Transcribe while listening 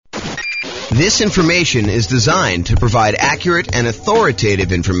This information is designed to provide accurate and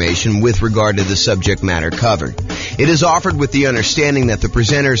authoritative information with regard to the subject matter covered. It is offered with the understanding that the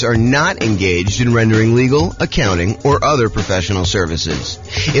presenters are not engaged in rendering legal, accounting, or other professional services.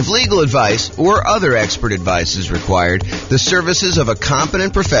 If legal advice or other expert advice is required, the services of a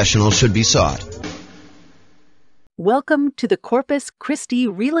competent professional should be sought. Welcome to the Corpus Christi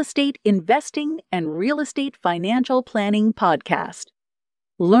Real Estate Investing and Real Estate Financial Planning Podcast.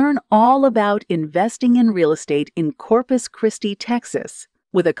 Learn all about investing in real estate in Corpus Christi, Texas,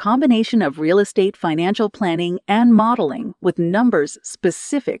 with a combination of real estate financial planning and modeling with numbers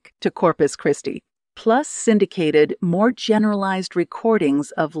specific to Corpus Christi, plus syndicated, more generalized recordings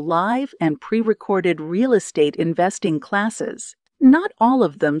of live and pre-recorded real estate investing classes, not all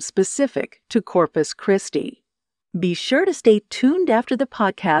of them specific to Corpus Christi. Be sure to stay tuned after the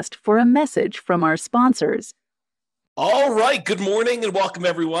podcast for a message from our sponsors. All right. Good morning and welcome,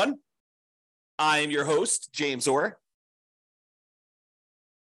 everyone. I am your host, James Orr.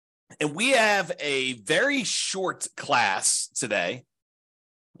 And we have a very short class today,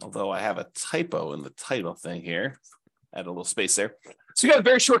 although I have a typo in the title thing here. Add a little space there. So we got a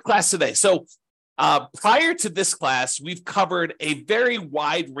very short class today. So prior to this class, we've covered a very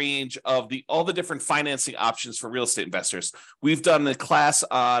wide range of all the different financing options for real estate investors. We've done a class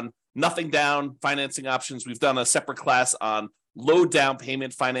on nothing down financing options. We've done a separate class on low down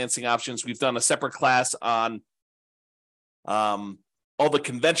payment financing options. We've done a separate class on all the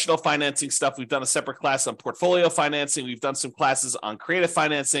conventional financing stuff. We've done a separate class on portfolio financing. We've done some classes on creative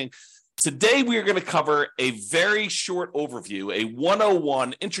financing. Today, we are going to cover a very short overview, a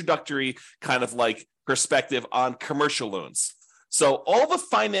 101 introductory kind of like perspective on commercial loans. So all the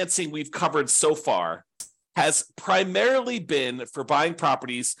financing we've covered so far has primarily been for buying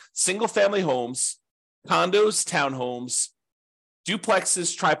properties, single-family homes, condos, townhomes,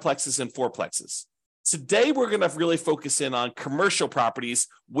 duplexes, triplexes, and fourplexes. Today, we're going to really focus in on commercial properties,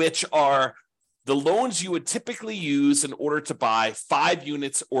 which are the loans you would typically use in order to buy 5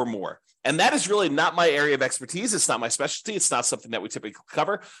 units or more. And that is really not my area of expertise. It's not my specialty. It's not something that we typically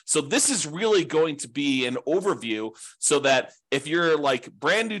cover. So this is really going to be an overview so that if you're like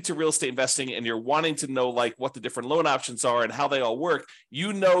brand new to real estate investing and you're wanting to know like what the different loan options are and how they all work,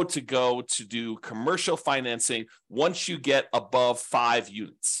 you know to go to do commercial financing once you get above 5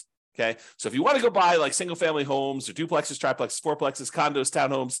 units. Okay, so if you want to go buy like single-family homes or duplexes, triplexes, fourplexes, condos,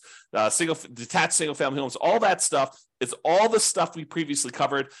 townhomes, detached single-family homes, all that stuff is all the stuff we previously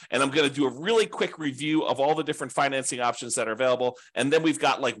covered. And I'm going to do a really quick review of all the different financing options that are available. And then we've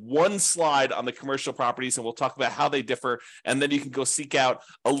got like one slide on the commercial properties, and we'll talk about how they differ. And then you can go seek out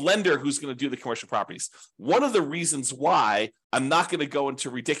a lender who's going to do the commercial properties. One of the reasons why I'm not going to go into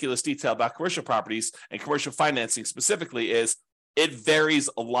ridiculous detail about commercial properties and commercial financing specifically is it varies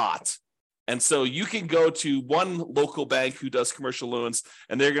a lot. And so you can go to one local bank who does commercial loans,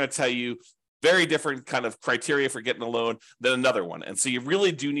 and they're going to tell you very different kind of criteria for getting a loan than another one. And so you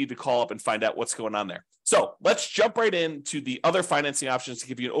really do need to call up and find out what's going on there. So let's jump right into the other financing options to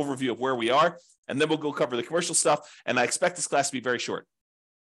give you an overview of where we are, and then we'll go cover the commercial stuff. And I expect this class to be very short.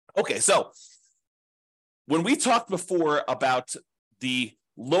 Okay, so when we talked before about the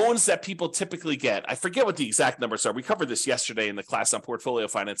loans that people typically get, I forget what the exact numbers are. We covered this yesterday in the class on portfolio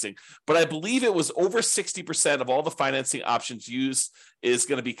financing, but I believe it was over 60% of all the financing options used is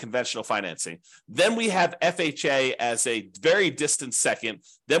going to be conventional financing. Then we have FHA as a very distant second.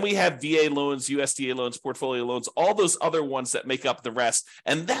 Then we have VA loans, USDA loans, portfolio loans, all those other ones that make up the rest.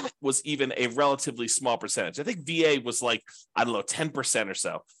 And that was even a relatively small percentage. I think VA was like, 10% or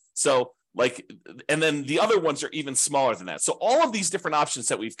so. So and then the other ones are even smaller than that. So all of these different options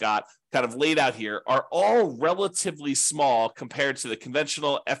that we've got kind of laid out here are all relatively small compared to the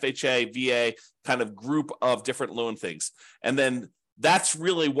conventional FHA, VA kind of group of different loan things. And then that's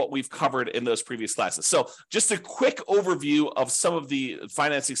really what we've covered in those previous classes. So just a quick overview of some of the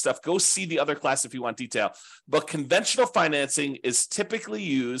financing stuff. Go see the other class if you want detail. But conventional financing is typically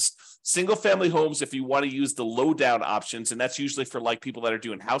used single family homes if you want to use the low down options. And that's usually for like people that are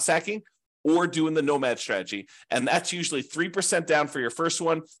doing house hacking or doing the nomad strategy. And that's usually 3% down for your first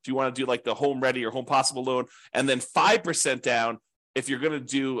one if you want to do like the home ready or home possible loan, and then 5% down if you're going to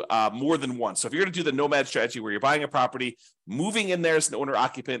do more than one. So if you're going to do the nomad strategy where you're buying a property, moving in there as an owner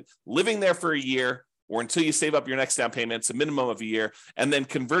occupant, living there for a year or until you save up your next down payment, it's a minimum of a year, and then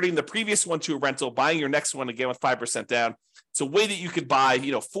converting the previous one to a rental, buying your next one again with 5% down. It's a way that you could buy,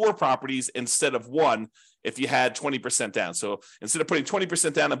 4 properties instead of one if you had 20% down. So instead of putting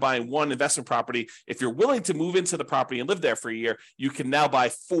 20% down and buying one investment property, if you're willing to move into the property and live there for a year, you can now buy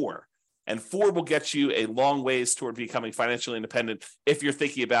 4. And 4 will get you a long ways toward becoming financially independent if you're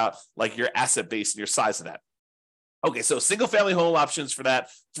thinking about like your asset base and your size of that. Okay, so single family home options for that,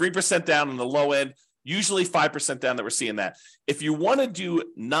 3% down on the low end, usually 5% down that we're seeing that. If you want to do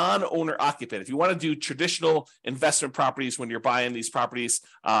non-owner occupant, if you want to do traditional investment properties when you're buying these properties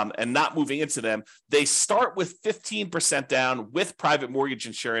and not moving into them, they start with 15% down with private mortgage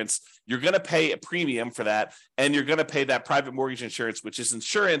insurance. You're going to pay a premium for that, and you're going to pay that private mortgage insurance, which is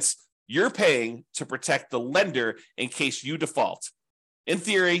insurance you're paying to protect the lender in case you default. In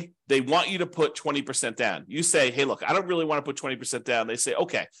theory, they want you to put 20% down. You say, hey, look, I don't really want to put 20% down. They say,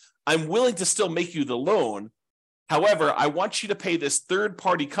 okay, I'm willing to still make you the loan. However, I want you to pay this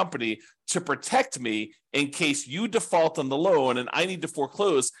third-party company to protect me in case you default on the loan and I need to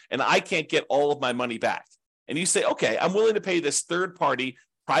foreclose and I can't get all of my money back. And you say, okay, I'm willing to pay this third-party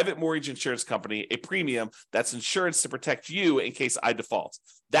private mortgage insurance company a premium that's insurance to protect you in case I default.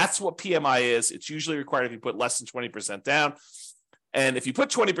 That's what PMI is. It's usually required if you put less than 20% down. And if you put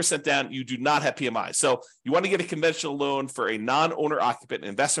 20% down, you do not have PMI. So you want to get a conventional loan for a non-owner occupant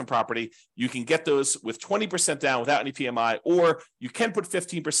investment property. You can get those with 20% down without any PMI, or you can put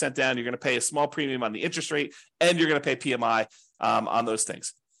 15% down. You're going to pay a small premium on the interest rate, and you're going to pay PMI on those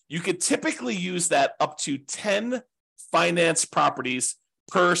things. You could typically use that up to 10 finance properties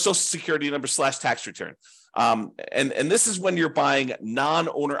per Social Security number / tax return. And this is when you're buying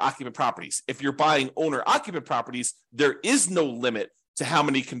non-owner occupant properties. If you're buying owner occupant properties, there is no limit to how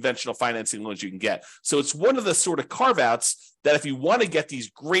many conventional financing loans you can get. So it's one of the sort of carve-outs that if you want to get these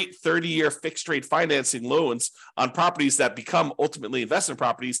great 30-year fixed rate financing loans on properties that become ultimately investment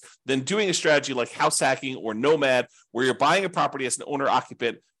properties, then doing a strategy like house hacking or Nomad, where you're buying a property as an owner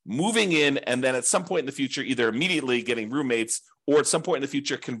occupant, moving in, and then at some point in the future, either immediately getting roommates or at some point in the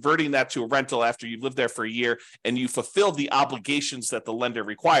future, converting that to a rental after you've lived there for a year and you fulfill the obligations that the lender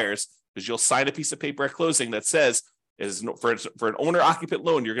requires, because you'll sign a piece of paper at closing that says, for an owner-occupant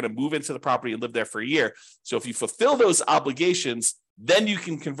loan, you're going to move into the property and live there for a year. So if you fulfill those obligations, then you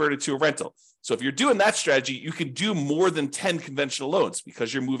can convert it to a rental. So if you're doing that strategy, you can do more than 10 conventional loans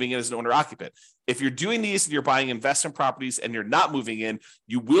because you're moving in as an owner-occupant. If you're doing these and you're buying investment properties and you're not moving in,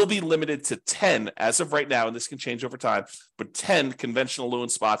 you will be limited to 10 as of right now, and this can change over time, but 10 conventional loan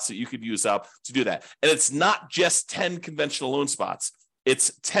spots that you could use up to do that. And it's not just 10 conventional loan spots.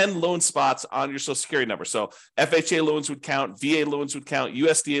 It's 10 loan spots on your Social Security number. So FHA loans would count, VA loans would count,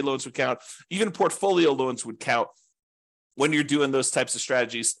 USDA loans would count, even portfolio loans would count when you're doing those types of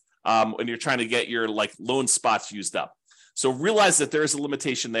strategies, when you're trying to get your like loan spots used up. So realize that there is a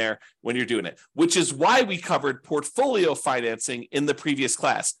limitation there when you're doing it, which is why we covered portfolio financing in the previous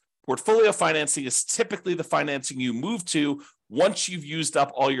class. Portfolio financing is typically the financing you move to once you've used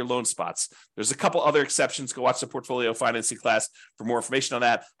up all your loan spots. There's a couple other exceptions. Go watch the portfolio financing class for more information on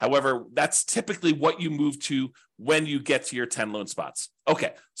that. However, that's typically what you move to when you get to your 10 loan spots.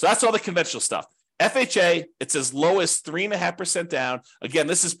 Okay, so that's all the conventional stuff. FHA, it's as low as 3.5% down. Again,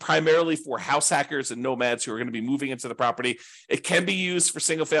 this is primarily for house hackers and nomads who are going to be moving into the property. It can be used for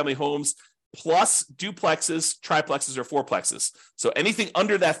single-family homes, plus duplexes, triplexes, or fourplexes. So anything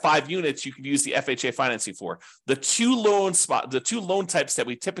under that 5 units, you can use the FHA financing for. The two loan types that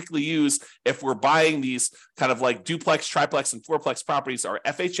we typically use if we're buying these kind of like duplex, triplex, and fourplex properties are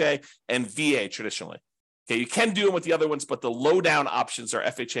FHA and VA traditionally. Okay, you can do them with the other ones, but the low down options are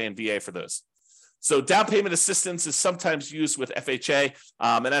FHA and VA for those. So down payment assistance is sometimes used with FHA,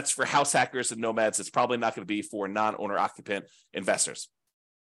 and that's for house hackers and nomads. It's probably not going to be for non-owner occupant investors.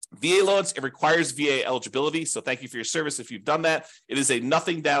 VA loans, it requires VA eligibility. So thank you for your service if you've done that. It is a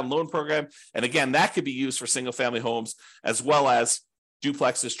nothing down loan program. And again, that could be used for single family homes as well as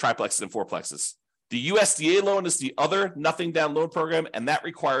duplexes, triplexes, and fourplexes. The USDA loan is the other nothing down loan program, and that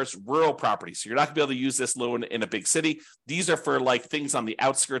requires rural property. So you're not going to be able to use this loan in a big city. These are for like things on the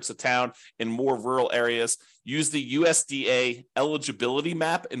outskirts of town in more rural areas. Use the USDA eligibility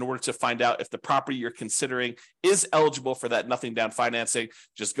map in order to find out if the property you're considering is eligible for that nothing down financing.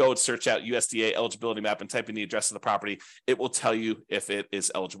 Just go and search out USDA eligibility map and type in the address of the property. It will tell you if it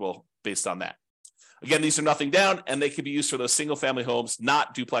is eligible based on that. Again, these are nothing down, and they can be used for those single-family homes,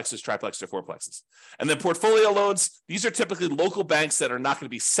 not duplexes, triplexes, or fourplexes. And then portfolio loans, these are typically local banks that are not going to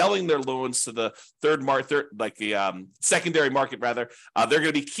be selling their loans to the secondary market, rather. They're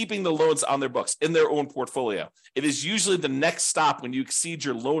going to be keeping the loans on their books in their own portfolio. It is usually the next stop when you exceed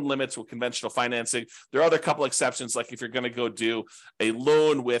your loan limits with conventional financing. There are other couple exceptions, like if you're going to go do a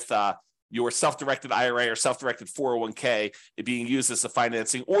loan with your self-directed IRA or self-directed 401k being used as the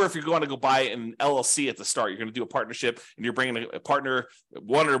financing, or if you're going to go buy an LLC at the start, you're going to do a partnership and you're bringing a partner,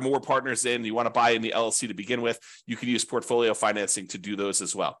 one or more partners in, you want to buy in the LLC to begin with, you can use portfolio financing to do those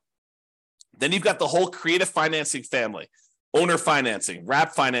as well. Then you've got the whole creative financing family, owner financing,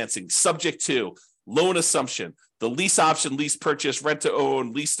 wrap financing, subject to, loan assumption, the lease option, lease purchase, rent to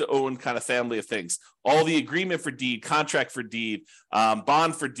own, lease to own kind of family of things. All the agreement for deed, contract for deed,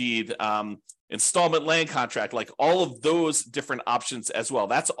 bond for deed, installment land contract, like all of those different options as well.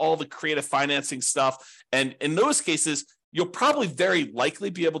 That's all the creative financing stuff. And in those cases, you'll probably very likely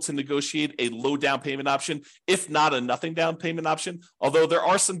be able to negotiate a low down payment option, if not a nothing down payment option, although there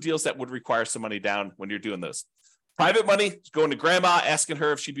are some deals that would require some money down when you're doing those. Private money, going to grandma, asking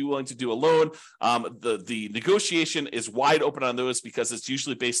her if she'd be willing to do a loan. The negotiation is wide open on those because it's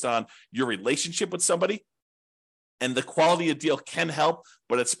usually based on your relationship with somebody. And the quality of deal can help,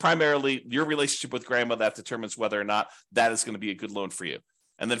 but it's primarily your relationship with grandma that determines whether or not that is going to be a good loan for you.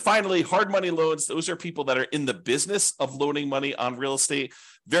 And then finally, hard money loans. Those are people that are in the business of loaning money on real estate,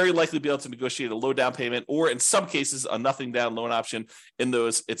 very likely be able to negotiate a low down payment, or in some cases, a nothing down loan option. In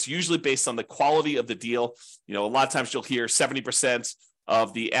those, it's usually based on the quality of the deal. You know, a lot of times you'll hear 70%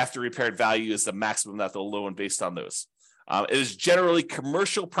 of the after repaired value is the maximum that they'll loan based on those. It is generally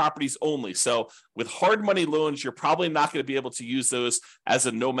commercial properties only. So with hard money loans, you're probably not going to be able to use those as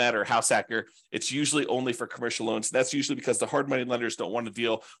a nomad or house hacker. It's usually only for commercial loans. That's usually because the hard money lenders don't want to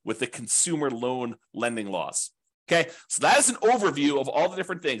deal with the consumer loan lending laws. Okay, so that is an overview of all the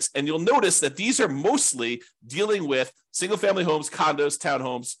different things. And you'll notice that these are mostly dealing with single family homes, condos,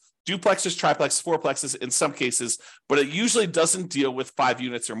 townhomes, duplexes, triplexes, fourplexes in some cases, but it usually doesn't deal with 5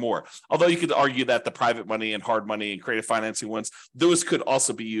 units or more. Although you could argue that the private money and hard money and creative financing ones, those could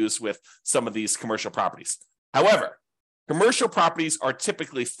also be used with some of these commercial properties. However, commercial properties are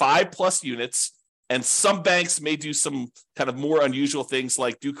typically 5+ units, and some banks may do some kind of more unusual things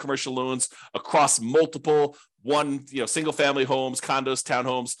like do commercial loans across multiple single family homes, condos,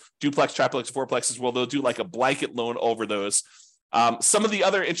 townhomes, duplex, triplex, fourplexes. Well, they'll do like a blanket loan over those. Some of the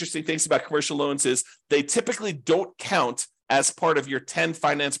other interesting things about commercial loans is they typically don't count as part of your 10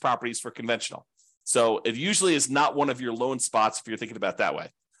 finance properties for conventional. So it usually is not one of your loan spots if you're thinking about it that way.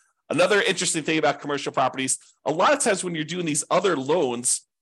 Another interesting thing about commercial properties, a lot of times when you're doing these other loans,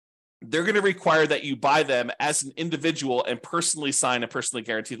 they're going to require that you buy them as an individual and personally sign and personally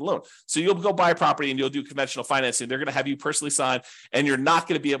guarantee the loan. So you'll go buy a property and you'll do conventional financing. They're going to have you personally sign, and you're not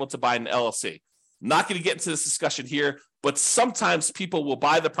going to be able to buy an LLC. Not going to get into this discussion here, but sometimes people will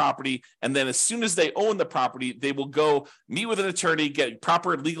buy the property, and then as soon as they own the property, they will go meet with an attorney, get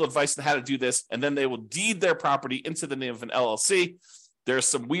proper legal advice on how to do this, and then they will deed their property into the name of an LLC. There's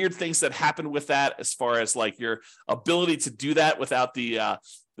some weird things that happen with that as far as like your ability to do that without the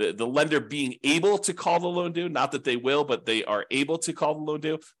lender being able to call the loan due. Not that they will, but they are able to call the loan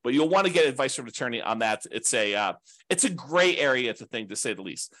due. But you'll want to get advice from an attorney on that. It's a gray area to say the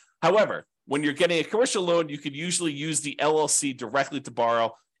least. However, when you're getting a commercial loan, you could usually use the LLC directly to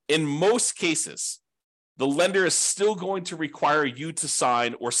borrow. In most cases, the lender is still going to require you to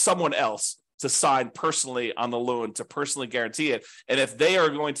sign or someone else to sign personally on the loan to personally guarantee it. And if they are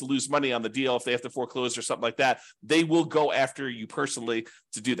going to lose money on the deal, if they have to foreclose or something like that, they will go after you personally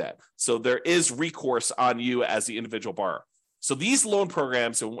to do that. So there is recourse on you as the individual borrower. So these loan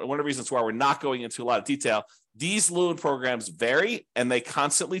programs, and one of the reasons why we're not going into a lot of detail, these loan programs vary and they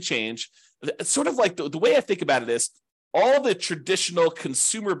constantly change. It's sort of like the way I think about it is all the traditional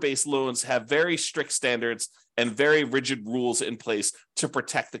consumer-based loans have very strict standards and very rigid rules in place to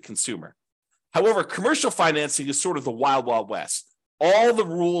protect the consumer. However, commercial financing is sort of the wild, wild west. All the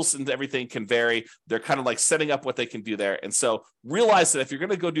rules and everything can vary. They're kind of like setting up what they can do there. And so realize that if you're going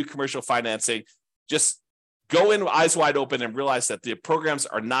to go do commercial financing, just go in eyes wide open and realize that the programs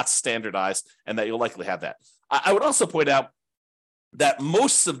are not standardized and that you'll likely have that. I would also point out that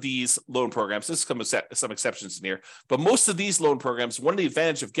most of these loan programs, there's some exceptions in here, but most of these loan programs, one of the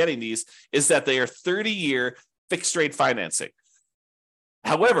advantages of getting these is that they are 30-year fixed rate financing.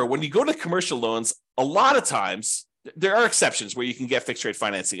 However, when you go to commercial loans, a lot of times there are exceptions where you can get fixed rate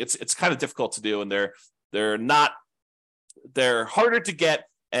financing. It's kind of difficult to do, and they're harder to get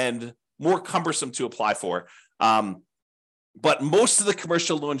and more cumbersome to apply for. But most of the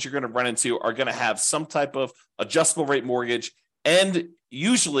commercial loans you're going to run into are going to have some type of adjustable rate mortgage and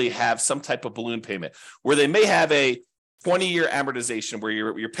usually have some type of balloon payment where they may have a 20-year amortization where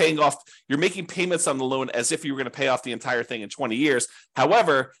you're paying off, you're making payments on the loan as if you were going to pay off the entire thing in 20 years.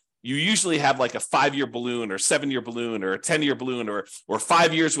 However, you usually have like a 5-year balloon or 7-year balloon or a 10-year balloon or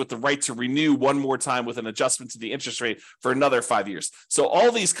 5 years with the right to renew one more time with an adjustment to the interest rate for another 5 years. So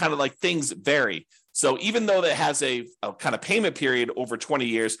all these kind of like things vary. So even though that has a kind of payment period over 20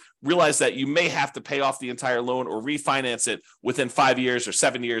 years, realize that you may have to pay off the entire loan or refinance it within 5 years or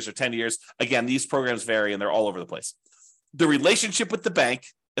 7 years or 10 years. Again, these programs vary and they're all over the place. The relationship with the bank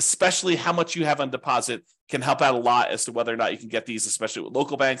especially how much you have on deposit, can help out a lot as to whether or not you can get these, especially with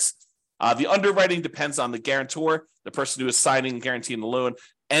local banks. The underwriting depends on the guarantor, the person who is signing and guaranteeing the loan,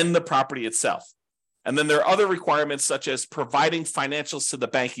 and the property itself. And then there are other requirements such as providing financials to the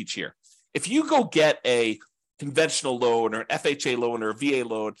bank each year. If you go get a conventional loan or an FHA loan or a VA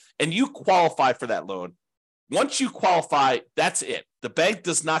loan and you qualify for that loan, once you qualify, that's it. The bank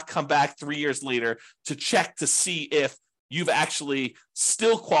does not come back 3 years later to check to see if you've actually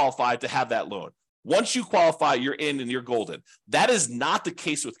still qualified to have that loan. Once you qualify, you're in and you're golden. That is not the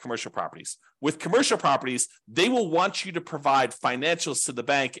case with commercial properties. With commercial properties, they will want you to provide financials to the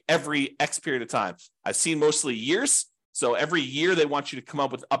bank every X period of time. I've seen mostly years. So every year they want you to come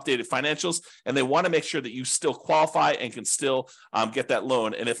up with updated financials, and they want to make sure that you still qualify and can still get that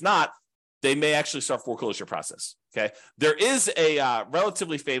loan. And if not, they may actually start foreclosure process. Okay. There is a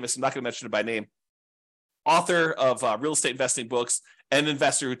relatively famous, I'm not going to mention it by name, author of real estate investing books, an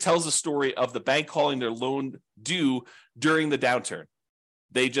investor who tells the story of the bank calling their loan due during the downturn.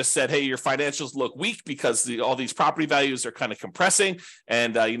 They just said, hey, your financials look weak because all these property values are kind of compressing.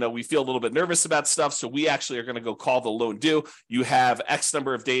 And, we feel a little bit nervous about stuff. So we actually are going to go call the loan due. You have X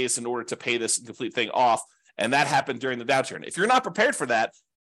number of days in order to pay this complete thing off. And that happened during the downturn. If you're not prepared for that,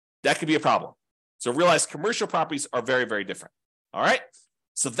 that could be a problem. So realize commercial properties are very, very different. All right.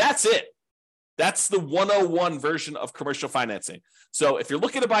 So that's it. That's the 101 version of commercial financing. So if you're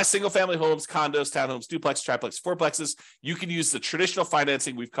looking to buy single family homes, condos, townhomes, duplex, triplex, fourplexes, you can use the traditional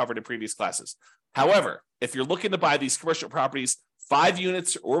financing we've covered in previous classes. However, if you're looking to buy these commercial properties, 5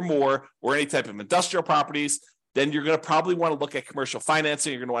 units or more, or any type of industrial properties, then you're going to probably want to look at commercial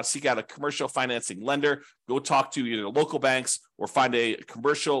financing. You're going to want to seek out a commercial financing lender. Go talk to either local banks or find a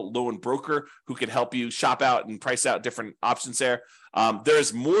commercial loan broker who can help you shop out and price out different options there.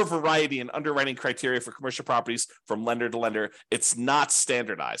 There's more variety in underwriting criteria for commercial properties from lender to lender. It's not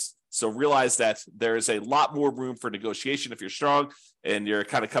standardized. So realize that there is a lot more room for negotiation if you're strong and you're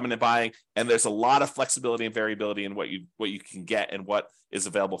kind of coming and buying. And there's a lot of flexibility and variability in what you can get and what is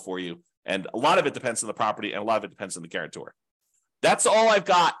available for you. And a lot of it depends on the property and a lot of it depends on the guarantor. That's all I've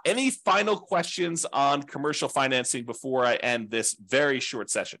got. Any final questions on commercial financing before I end this very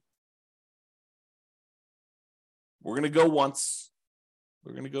short session? We're going to go once.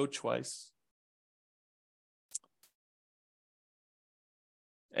 We're going to go twice.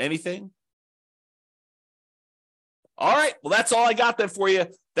 Anything? All right. Well, that's all I got then for you.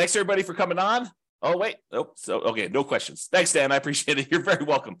 Thanks, everybody, for coming on. Oh, wait. Oh, okay. No questions. Thanks, Dan. I appreciate it. You're very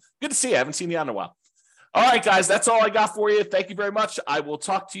welcome. Good to see you. I haven't seen you in a while. All right, guys. That's all I got for you. Thank you very much. I will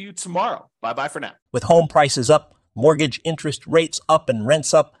talk to you tomorrow. Bye-bye for now. With home prices up, mortgage interest rates up, and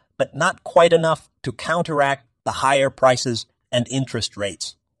rents up, but not quite enough to counteract the higher prices and interest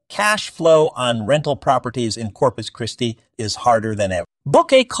rates. Cash flow on rental properties in Corpus Christi is harder than ever.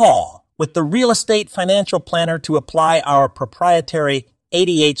 Book a call with the Real Estate Financial Planner to apply our proprietary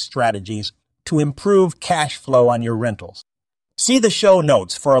 88 strategies to improve cash flow on your rentals. See the show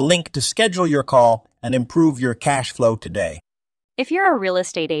notes for a link to schedule your call and improve your cash flow today. If you're a real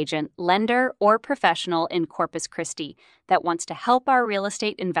estate agent, lender, or professional in Corpus Christi that wants to help our real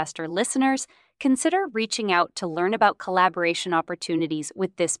estate investor listeners, consider reaching out to learn about collaboration opportunities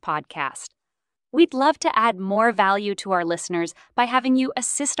with this podcast. We'd love to add more value to our listeners by having you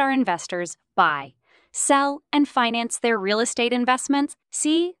assist our investors buy, sell, and finance their real estate investments.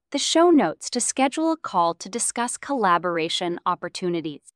 See the show notes to schedule a call to discuss collaboration opportunities.